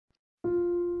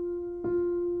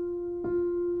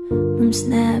Mums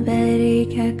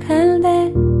nebereikia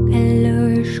kalbėt, galiu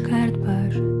iškart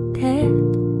pažadėt.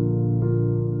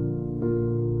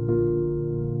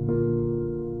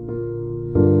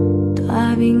 Tuo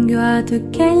vingiuotu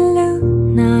keliu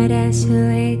norėsiu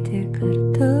eiti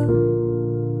kartu.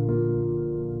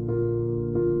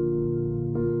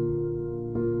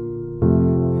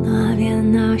 Nuo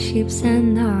vienos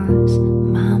šypsenos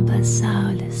man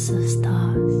pasaulis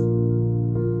sustos.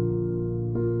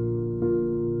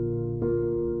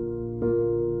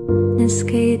 Nes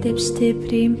kai taip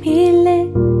stipriai myli,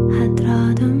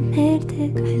 atrodo mirti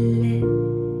gali.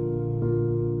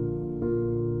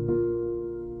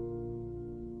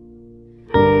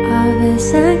 O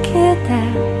visa kita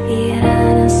yra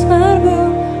nesvarbu,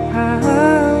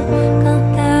 kol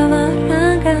tavo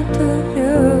ranką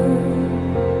turiu.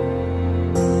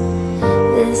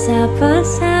 Visą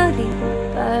pasaulį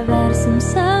paversim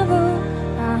savo,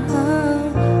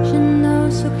 žinau,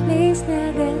 suklyst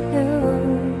negaliu.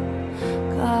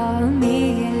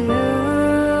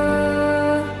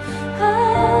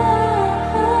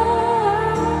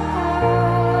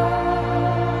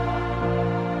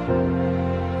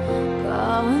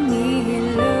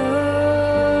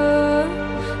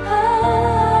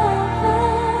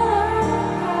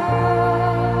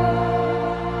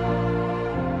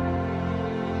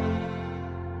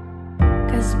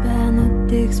 Kas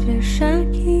benutiks prieš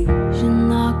akį,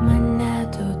 žinok, mane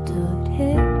tu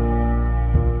turi.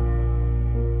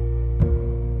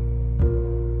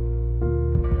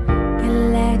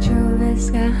 Galėčiau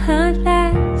viską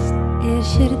atleist ir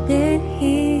širdį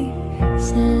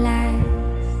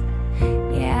įsileist.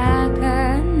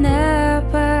 Niekad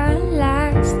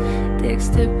nepaleist, tik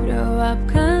stipriau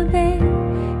apkalbėt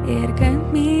ir kad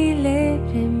myli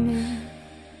primint.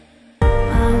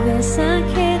 O visa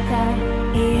kita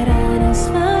yra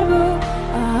nesvarbu,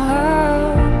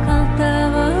 kol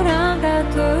tavo ranką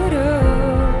turiu.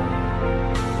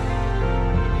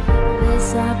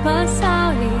 Visą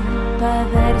pasaulį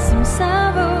paversim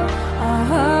savo,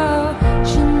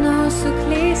 žinau,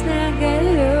 suklyst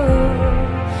negaliu,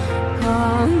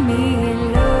 kol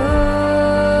myliu.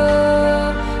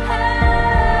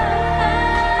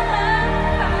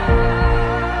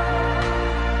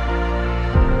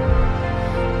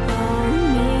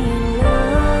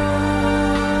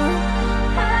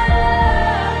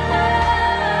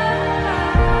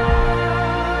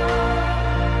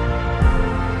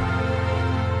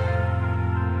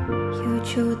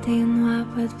 Jaučiau tai nuo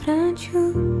pat pradžių,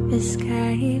 viską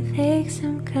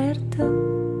įveiksim kartu.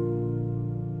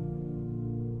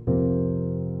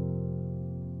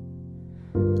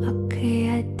 O kai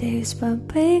ateis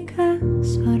pabaiga,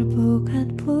 svarbu, kad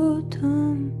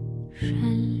būtum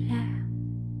šalia.